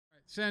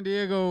San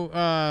Diego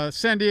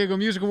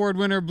Music Award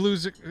winner,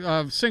 blues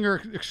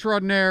singer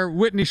extraordinaire,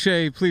 Whitney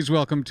Shay. Please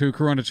welcome to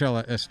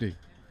CoronachellaSD.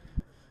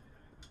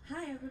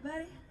 Hi,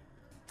 everybody.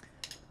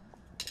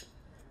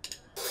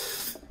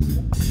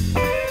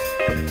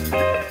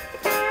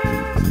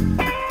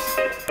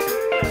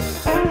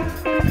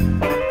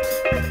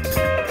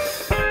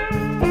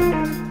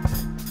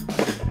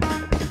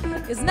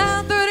 It's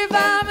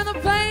 9:35 and the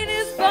plane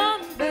is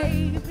bombing,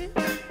 baby.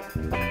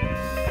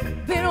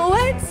 Been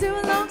way too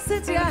long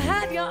since you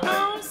had your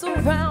arms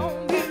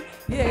around me,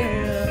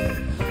 yeah.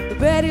 The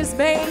bed is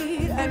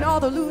made and all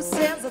the loose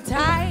ends are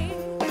tied.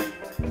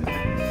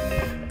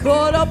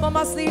 Caught up on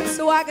my sleeve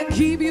so I can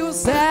keep you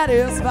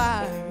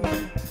satisfied.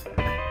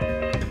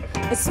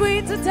 It's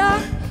sweet to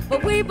talk,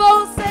 but we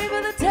both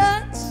savor the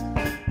touch.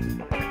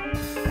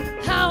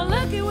 How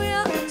lucky we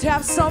are to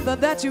have something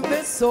that you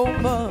miss so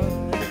much.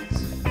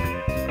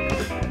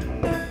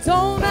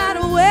 Don't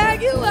matter where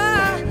you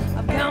are,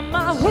 I've got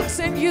my hooks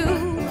in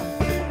you.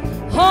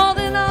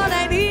 Holding on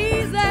ain't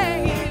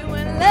easy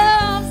when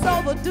love's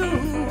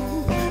overdue.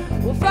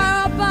 We'll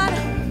fire up on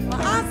it, but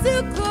I'm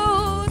still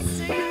close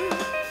to you.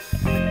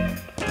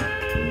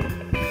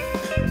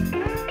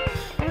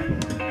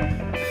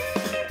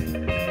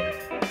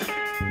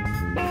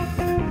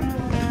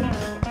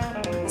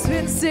 It's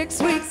been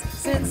 6 weeks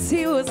since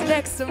he was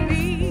next to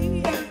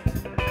me.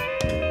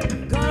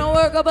 Gonna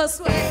work up a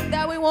sweat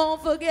that we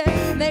won't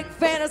forget, make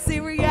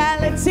fantasy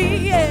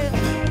reality, yeah.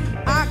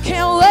 I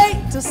can't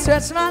wait to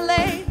stretch my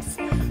legs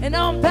and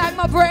unpack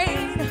my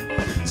brain.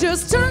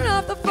 Just turn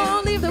off the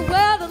phone, leave the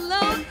world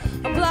alone,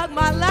 unplug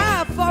my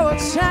life for a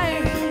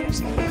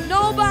change.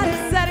 Nobody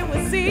said it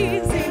was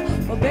easy,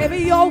 but baby,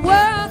 you're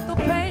worth the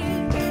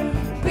pain.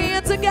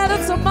 Being together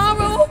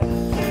tomorrow,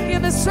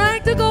 give me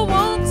strength to go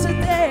on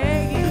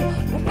today.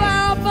 We'll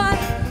fire up on it,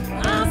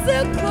 I'm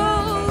still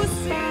close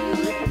to you.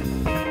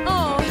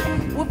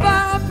 We'll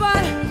fire up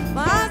on it,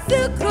 but I'm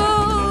still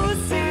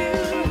close to you.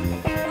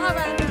 All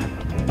right now.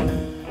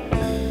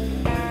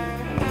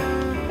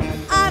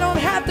 I don't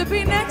have to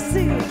be next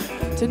to you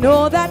to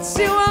know that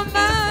you are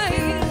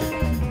mine.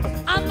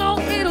 I know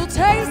it'll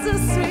taste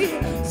as sweet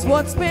as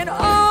what's been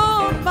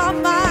on my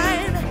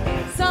mind.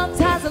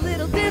 Sometimes a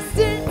little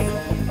distance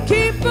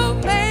keep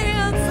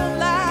romance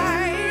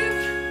alive.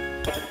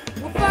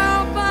 We'll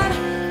fire up on it,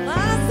 but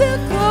I'm still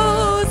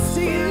close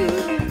to you.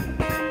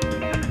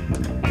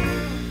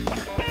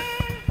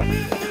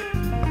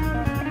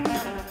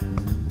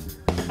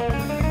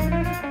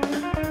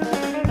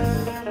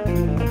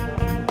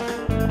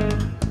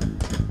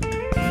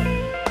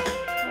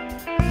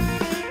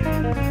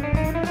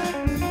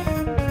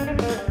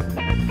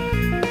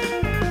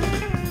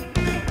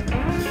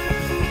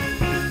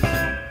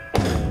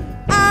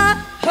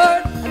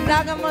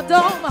 Knock on my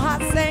door, my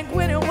heart sank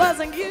when it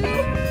wasn't you.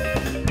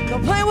 The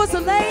plane was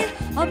delayed,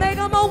 I'm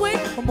making my way.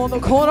 I'm on the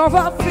corner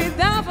of Fifth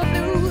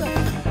Avenue.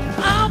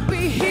 I'll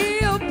be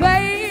here,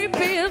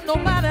 baby, no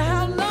matter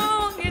how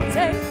long it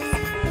takes.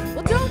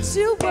 Well, don't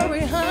you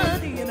worry,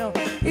 honey, you know,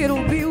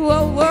 it'll be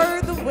well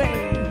worth the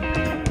wait.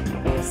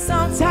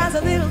 Sometimes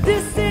a little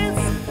distance,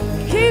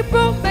 keep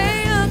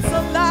romance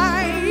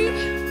alive.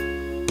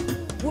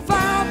 We'll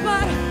fire up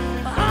on it,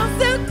 but I'm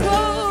still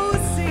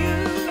close to you.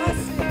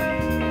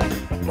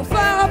 We'll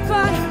fire up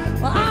on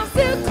it, but I'm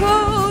still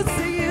close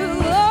to you.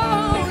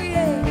 Oh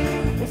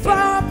yeah. We'll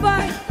fire up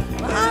on it,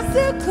 but I'm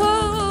still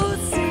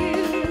close to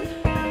you.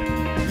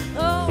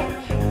 Oh,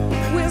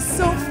 we're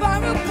so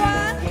far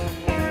apart,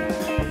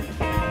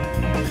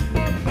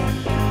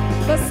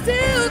 but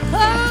still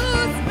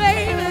close,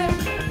 baby.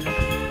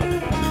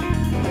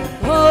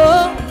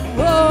 Oh,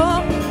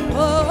 oh,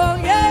 oh,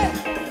 yeah.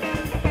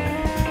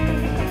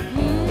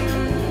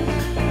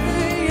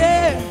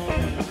 Yeah.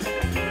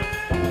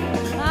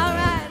 All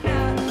right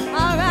now,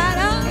 all right,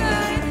 all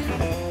right.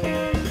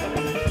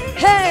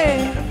 Hey.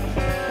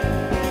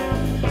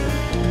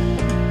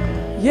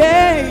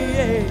 Yeah,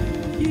 yeah,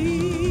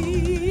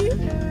 yeah.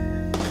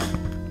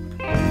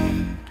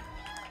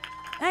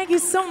 Thank you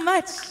so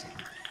much.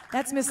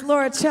 That's Miss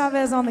Laura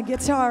Chavez on the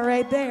guitar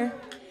right there.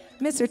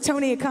 Mr.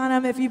 Tony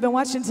Econom, if you've been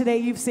watching today,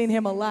 you've seen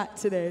him a lot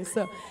today.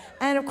 So,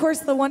 and of course,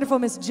 the wonderful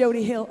Miss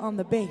Jody Hill on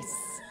the bass.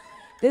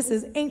 This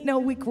is Ain't No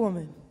Weak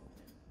Woman.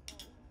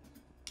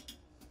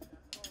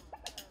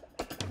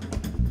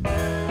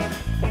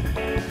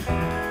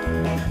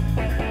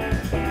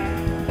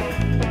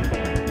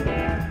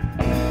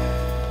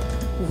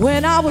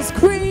 When I was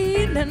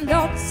green and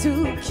not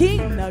too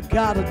keen, I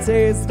got a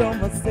taste of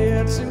my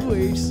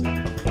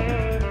situation.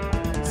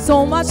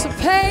 So much to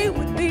pay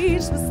with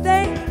each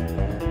mistake,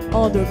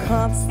 under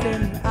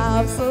constant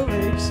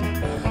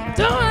observation.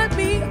 Don't write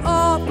me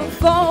off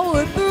before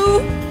we're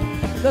through,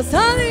 'cause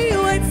honey,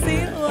 you ain't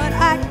seen what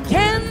I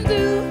can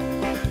do.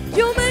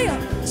 You may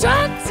have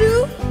tried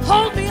to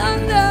hold me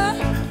under,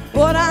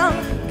 but I'm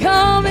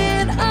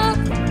coming up.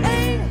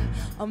 Hey,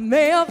 I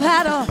may have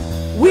had a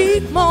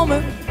weak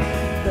moment,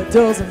 that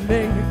doesn't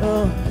make me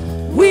a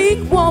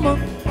weak woman.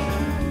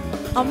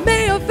 I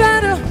may have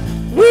had a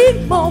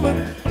weak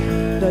moment,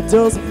 that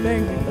doesn't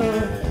make me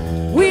a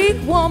weak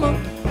woman,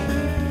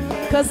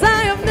 'cause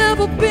I have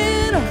never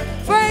been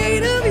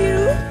afraid of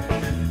you.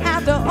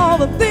 After all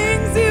the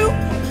things you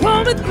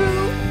put me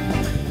through,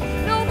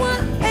 no, I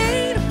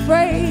ain't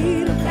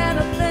afraid of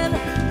anything.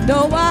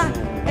 No, I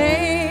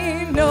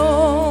ain't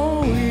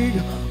no weak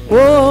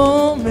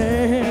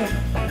woman.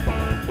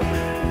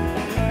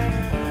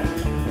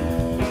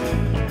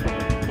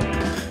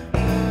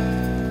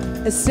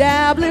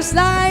 Established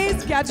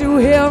lies got you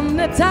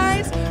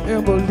hypnotized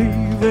and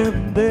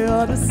believing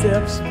their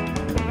deception.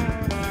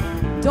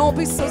 Don't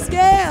be so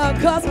scared,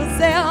 'cause we're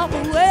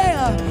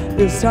self-aware.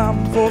 It's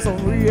time for some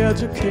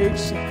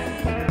re-education.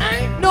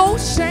 Ain't no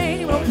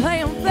shame in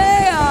playing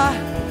fair.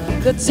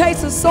 The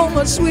taste is so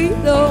much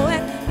sweeter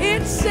and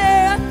it's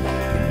shared.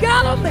 You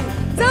gotta make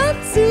time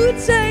to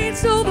change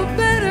for the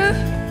better.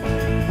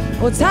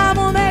 Well, time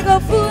will make a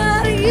fool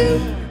out of you.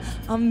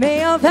 I may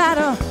have had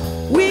a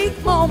weak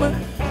moment,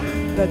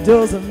 that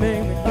doesn't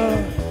make me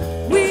a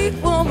weak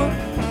woman.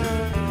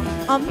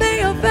 I may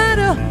have had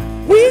a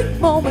weak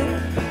moment,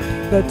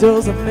 that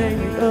doesn't make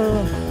me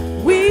a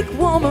weak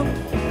woman.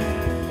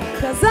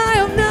 'Cause I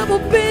have never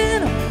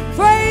been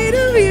afraid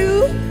of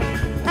you.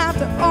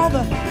 After all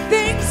the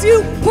things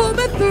you put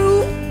me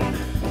through,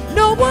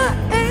 no, I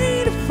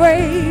ain't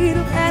afraid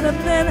of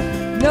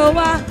anything. No,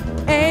 I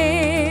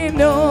ain't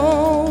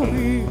no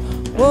weak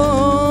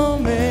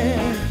woman.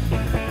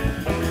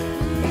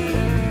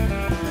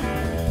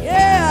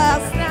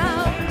 Yes,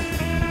 now.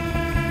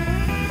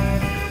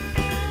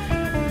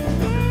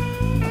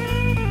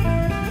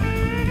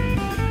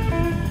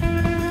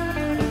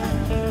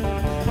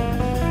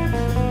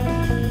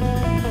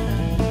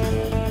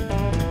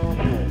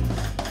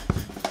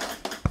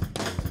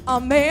 I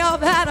may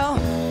have had a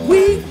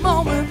weak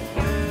moment,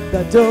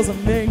 that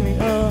doesn't make me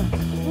a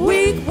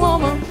weak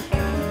woman.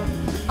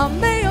 I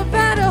may have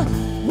had a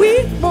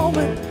weak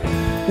moment,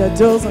 that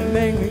doesn't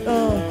make me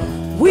a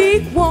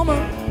weak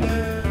woman.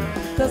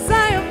 'Cause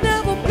I have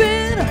never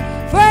been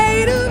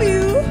afraid of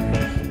you.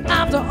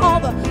 After all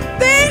the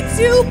things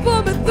you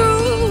put me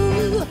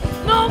through,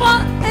 no,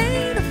 I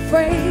ain't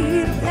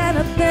afraid of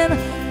anything.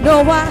 No,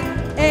 I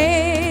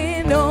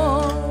ain't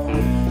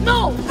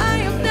no, I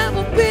have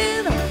never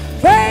been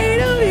afraid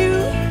of you.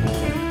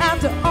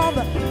 After all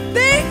the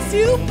things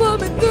you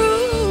put me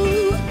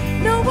through,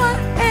 no, I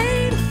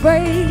ain't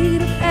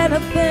afraid of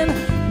anything.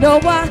 No,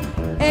 I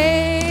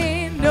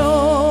ain't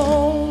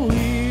no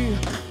weak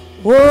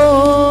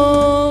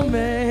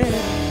woman.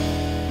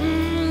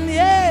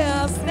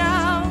 Yes,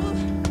 now.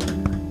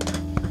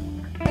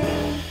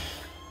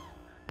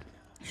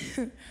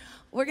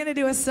 We're gonna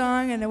do a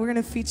song, and we're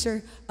gonna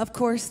feature, of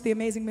course, the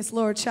amazing Miss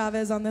Laura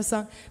Chavez on this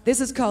song.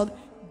 This is called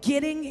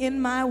 "Getting in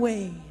My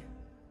Way."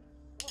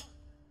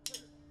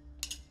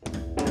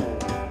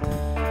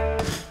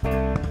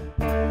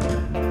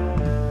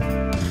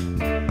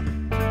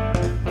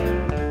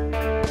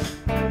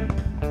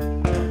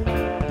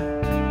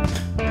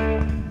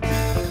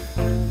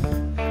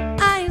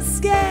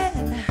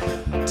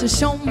 To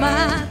show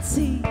my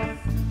teeth,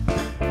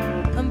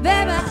 and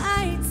baby,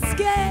 I ain't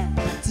scared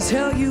to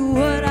tell you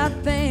what I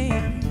think.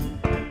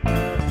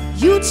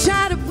 You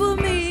try to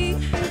put me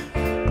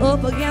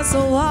up against a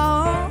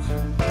wall,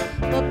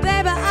 but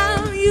baby,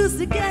 I'm used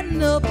to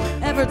getting up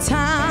every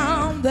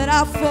time that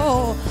I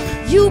fall.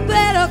 You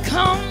better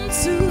come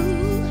to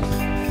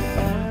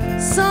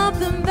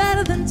something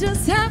better than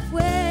just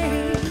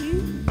halfway.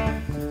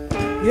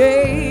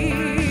 Yeah,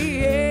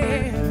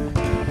 yeah.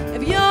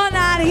 If you're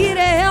not here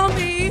to help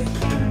me,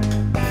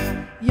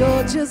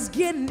 you're just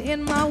getting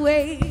in my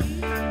way.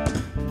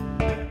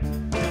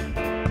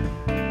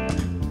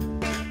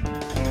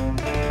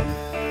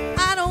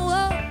 I don't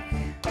walk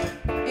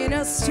in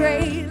a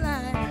straight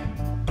line,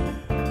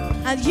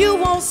 and you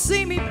won't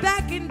see me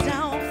backing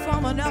down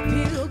from an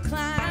uphill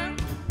climb.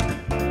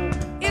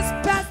 It's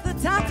past the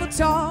time for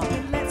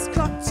talking, let's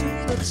cut to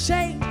the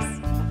chase.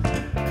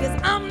 'Cause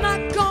I'm not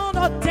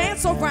gonna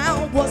dance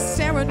around what's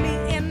staring me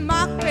in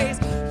my face.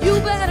 You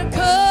better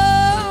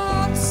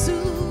come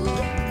soon,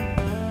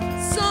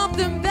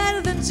 something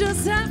better than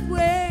just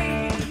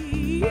halfway.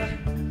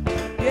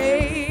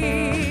 Yeah,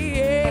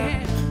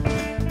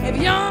 yeah. If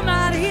you're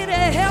not here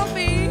to help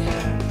me,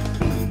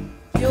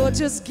 you're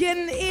just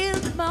getting in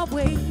my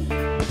way.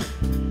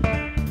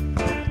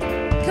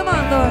 Come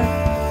on, Lord.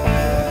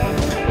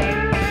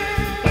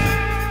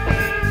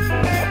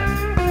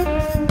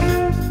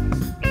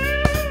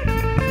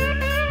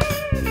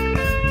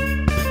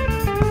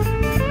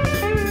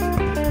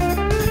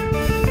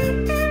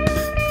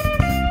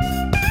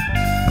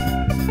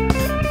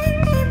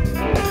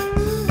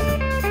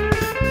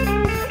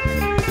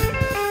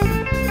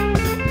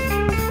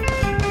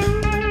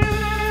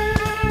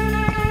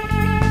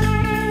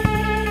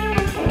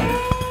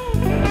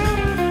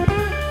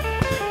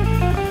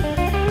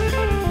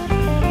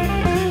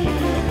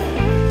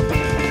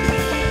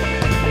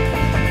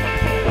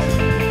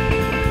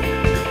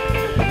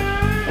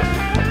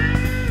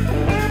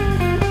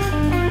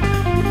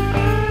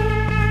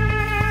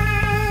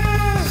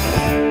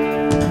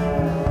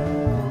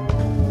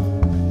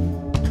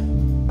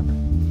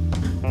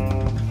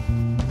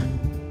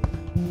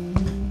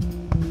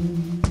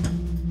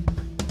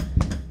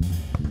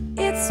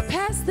 It's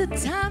past the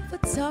time for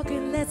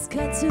talking, let's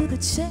cut to the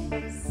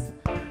chase.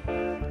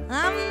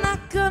 I'm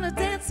not gonna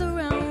dance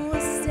around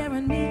with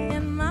staring me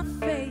in my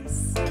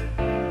face.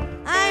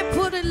 I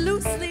put it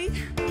loosely,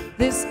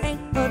 this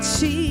ain't a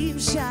cheap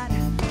shot,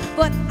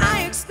 but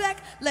I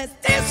expect less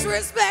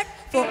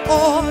disrespect for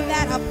all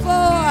that I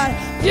bought.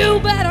 You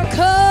better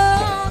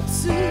come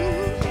to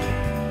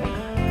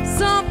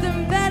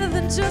something better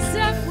than just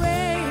that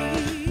way.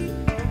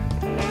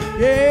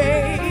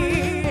 Yeah.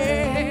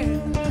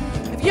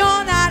 If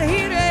you're not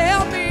here to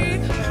help me,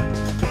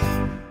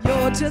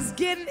 you're just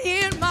getting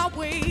in my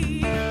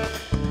way.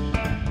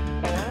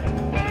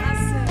 I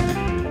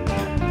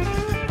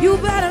said, you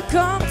better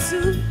come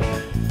to.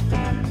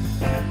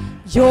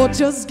 You're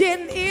just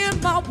getting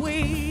in my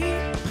way.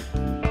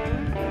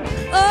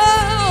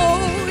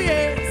 Oh,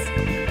 yes.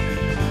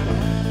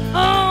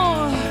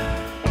 Oh,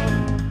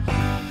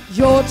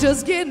 you're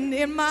just getting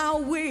in my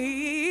way.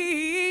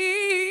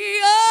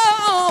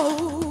 Oh.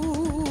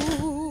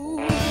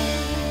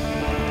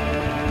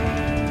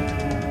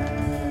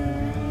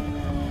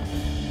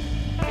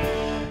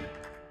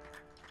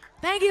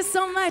 Thank you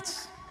so much.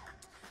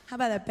 How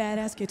about that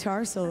badass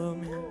guitar solo,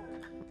 man?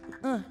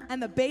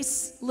 And the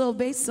bass, little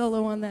bass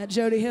solo on that,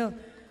 Jody Hill.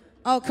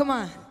 Oh, come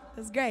on.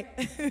 That's great.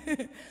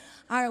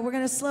 All right, we're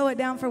going to slow it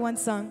down for one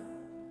song.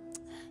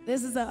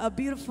 This is a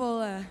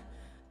beautiful,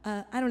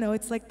 I don't know,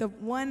 it's like the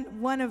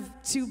one of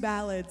two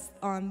ballads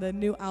on the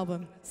new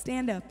album,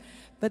 Stand Up.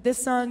 But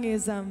this song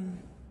is,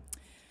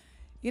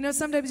 you know,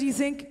 sometimes you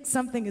think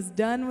something is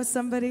done with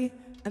somebody,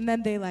 and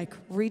then they, like,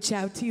 reach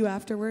out to you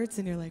afterwards,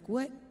 and you're like,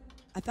 what?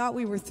 I thought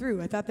we were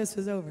through. I thought this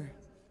was over.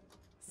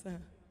 So...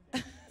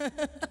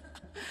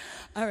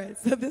 All right,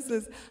 so this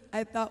is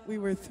I Thought We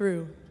Were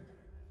Through.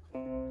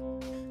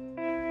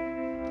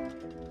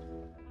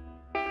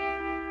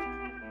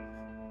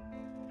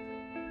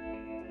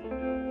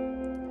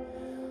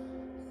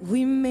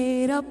 We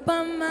made up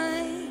our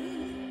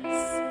minds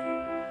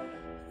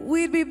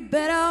we'd be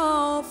better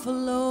off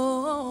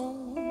alone.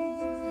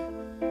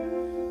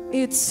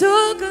 It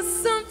took us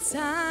some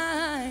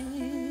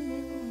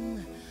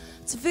time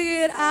to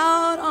figure it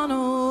out on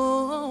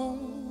our own.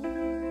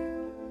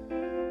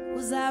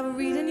 Was I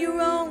reading you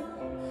wrong?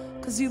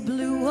 'Cause you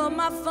blew up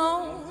my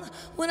phone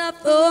when I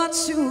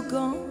thought you were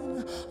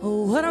gone.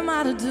 Oh, what am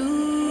I to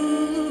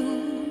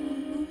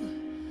do?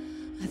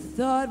 I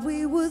thought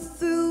we were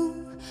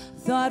through,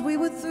 thought we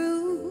were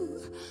through,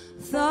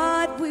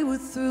 thought we were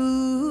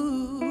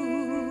through.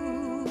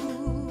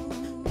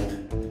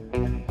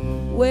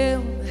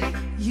 Well,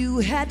 you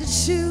had to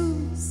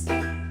choose,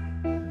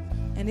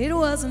 and it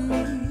wasn't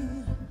me.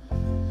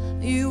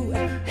 You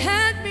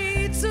had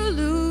me to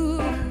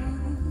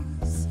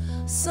lose,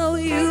 so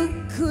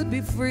you could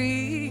be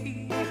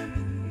free.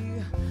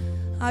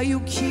 Are you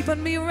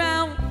keeping me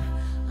around?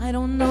 I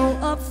don't know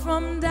up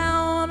from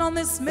down on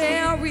this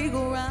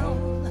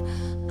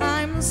merry-go-round.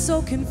 I'm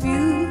so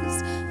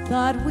confused.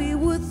 Thought we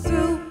were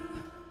through.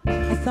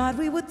 I thought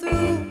we were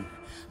through.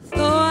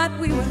 Thought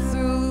we were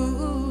through.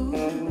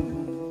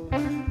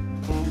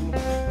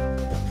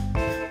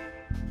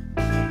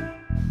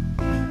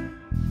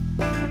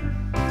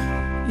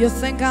 You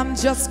think I'm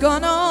just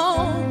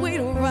gonna wait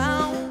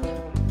around?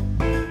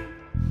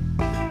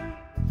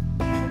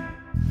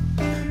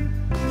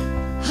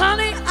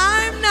 Honey,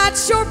 I'm not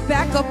your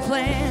backup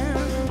plan.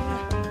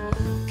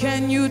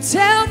 Can you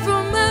tell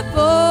from my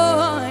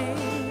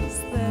voice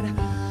that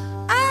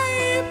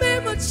I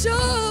made my choice?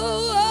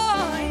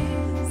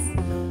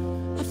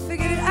 I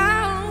figured it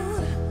out,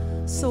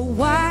 so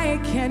why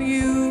can't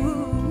you?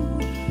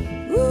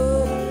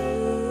 Ooh.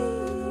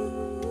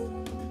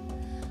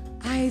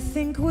 I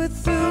think we're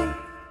through.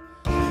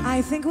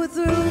 I think we're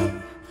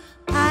through.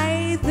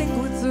 I think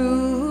we're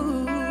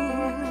through.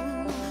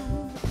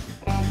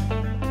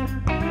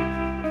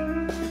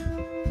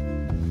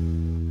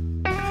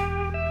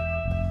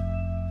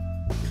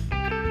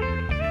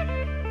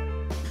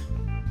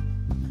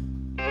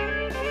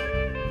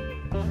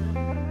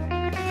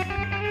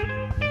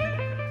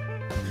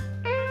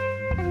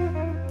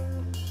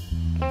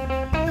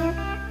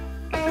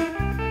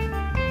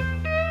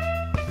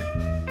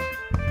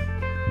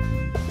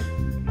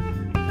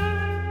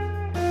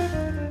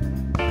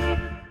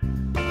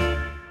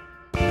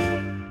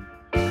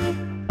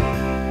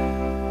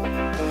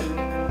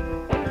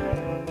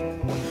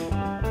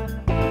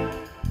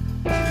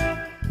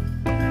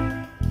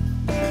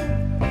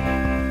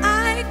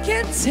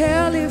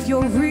 Tell if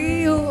you're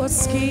real or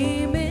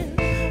scheming.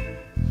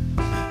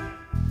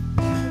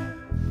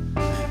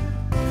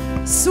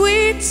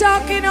 Sweet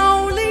talking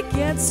only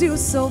gets you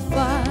so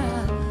far.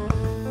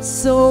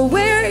 So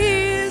where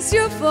is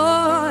your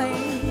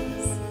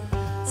voice?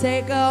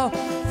 Take a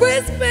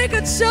risk, make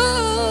a choice.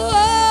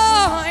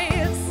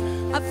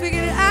 I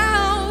figured it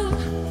out,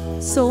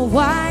 so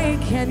why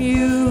can't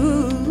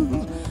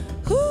you?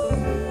 Ooh.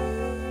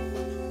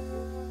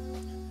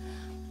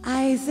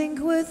 I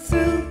think we're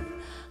through.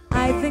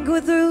 I think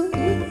we're through.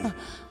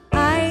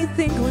 I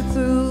think we're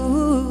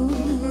through.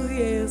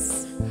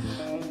 Yes.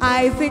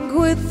 I think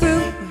we're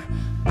through.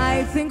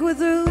 I think we're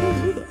through.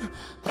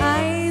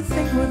 I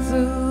think we're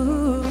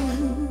through.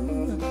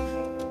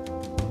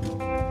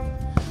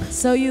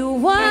 So you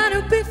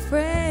wanna be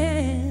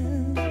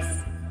friends?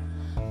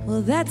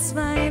 Well, that's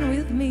fine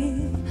with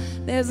me.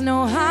 There's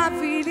no hard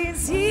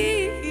feelings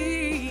here,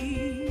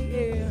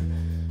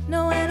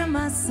 no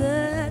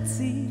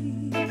animosity.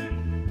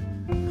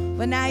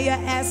 But now you're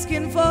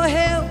asking for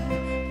help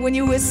when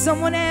you're with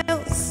someone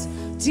else.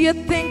 Do you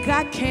think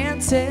I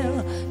can't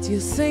tell? Do you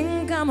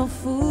think I'm a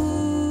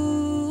fool?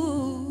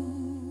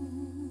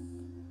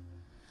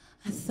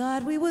 I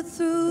thought we were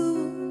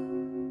through.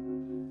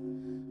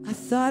 I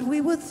thought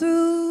we were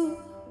through.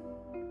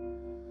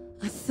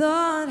 I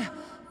thought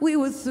we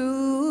were through.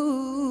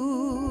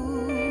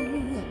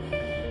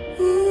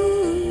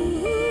 Ooh,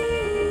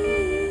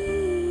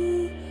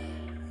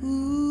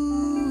 ooh.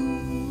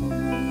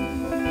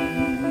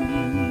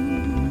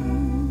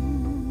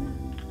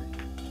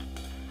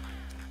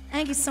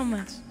 Thank you so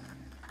much.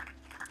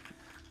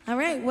 All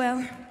right,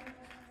 well,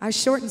 our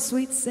short and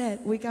sweet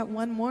set. We got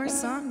one more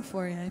song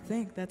for you, I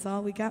think. That's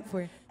all we got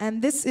for you.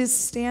 And this is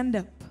Stand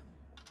Up.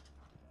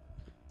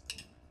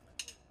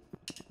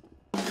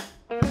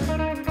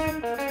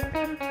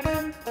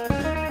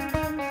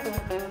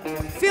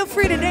 Feel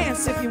free to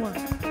dance if you want.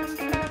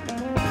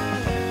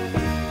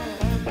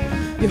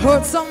 You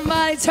heard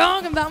somebody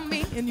talking about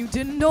me and you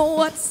didn't know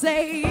what to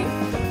say.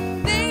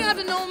 They got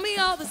to know me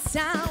all the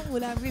time.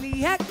 Will I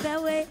really act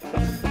that way?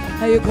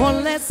 How you gonna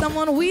let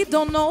someone we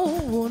don't know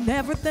ruin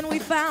everything we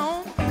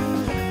found?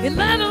 You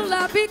let a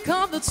lie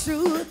become the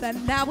truth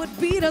and now would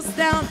beat us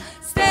down.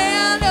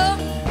 Stand up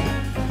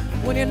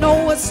when you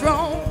know what's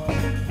wrong.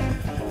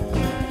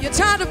 You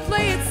try to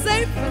play it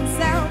safe and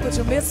sound, but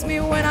you miss me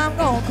when I'm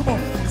gone. Come on,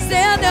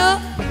 stand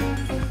up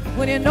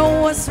when you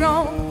know what's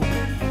wrong.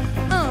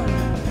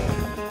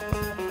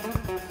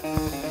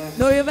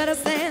 No, you better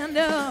stand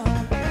up.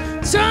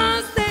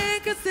 Trust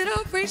and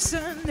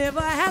consideration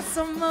never had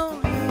some more.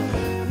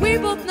 We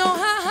both know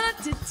how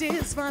hard it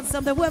is. Find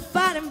something we're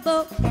fighting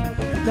for.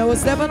 No, we're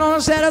stepping on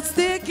a shattered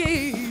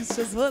staircase.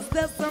 Just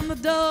footsteps on the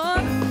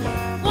door.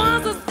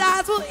 Once the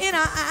stars were in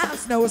our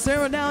eyes, now we're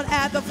staring down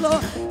at the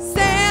floor.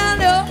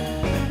 Stand up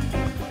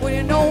when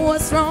you know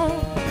what's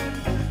wrong.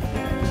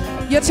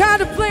 You try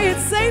to play it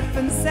safe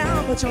and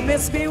sound, but you'll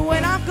miss me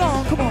when I'm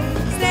gone. Come on,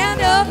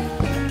 stand up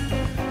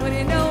when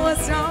you know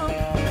what's wrong.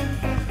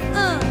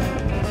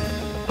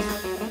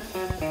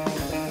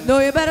 No,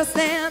 you better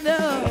stand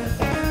up.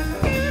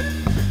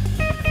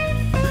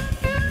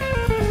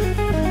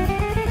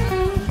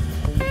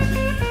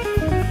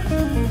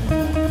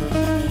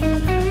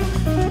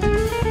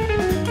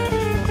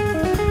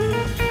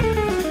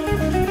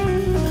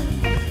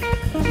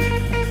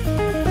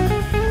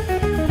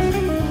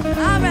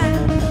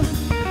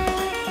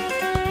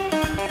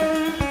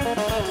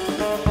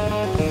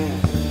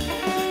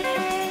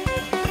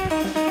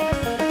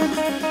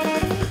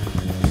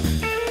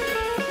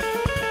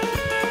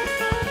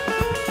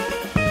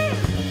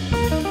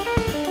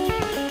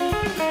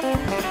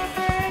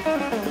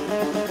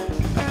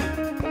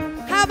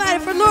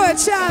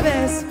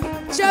 Chavez,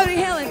 Jody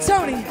Hill, and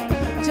Tony,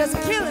 just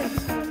killing.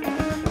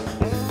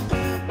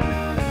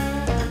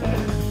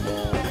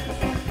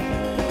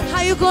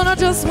 How you gonna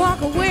just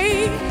walk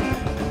away?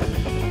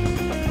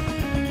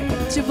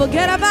 To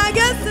forget about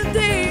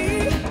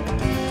yesterday?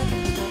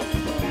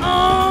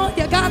 Oh,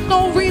 you got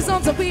no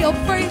reason to be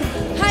afraid.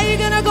 How you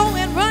gonna go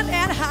and run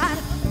and hide?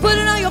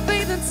 Putting all your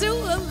faith into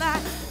a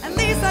lie. At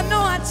least I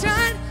know I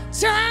tried.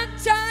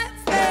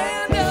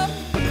 Stand up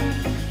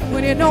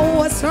when you know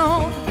what's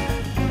wrong.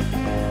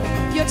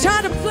 You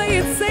try to play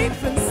it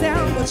safe and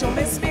sound, but you'll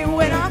miss me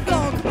when I'm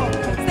gone. Come on,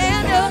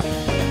 stand up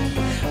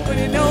when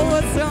you know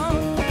what's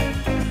wrong.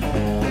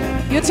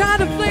 You try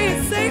to play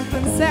it safe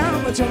and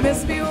sound, but you'll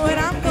miss me when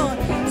I'm gone.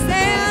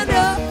 Stand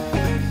up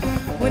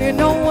when you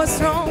know what's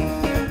wrong.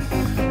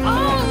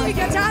 Oh, you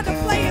try to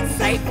play it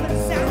safe and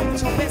sound,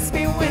 but you'll miss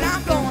me when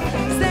I'm gone.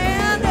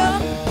 Stand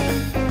up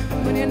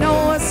when you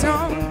know what's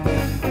wrong.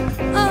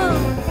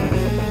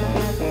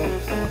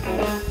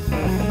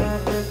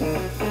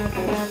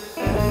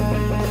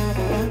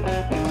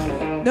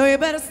 No, you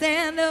better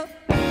stand up.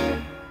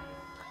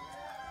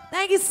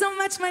 Thank you so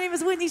much. My name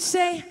is Whitney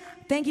Shay.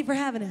 Thank you for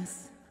having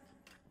us.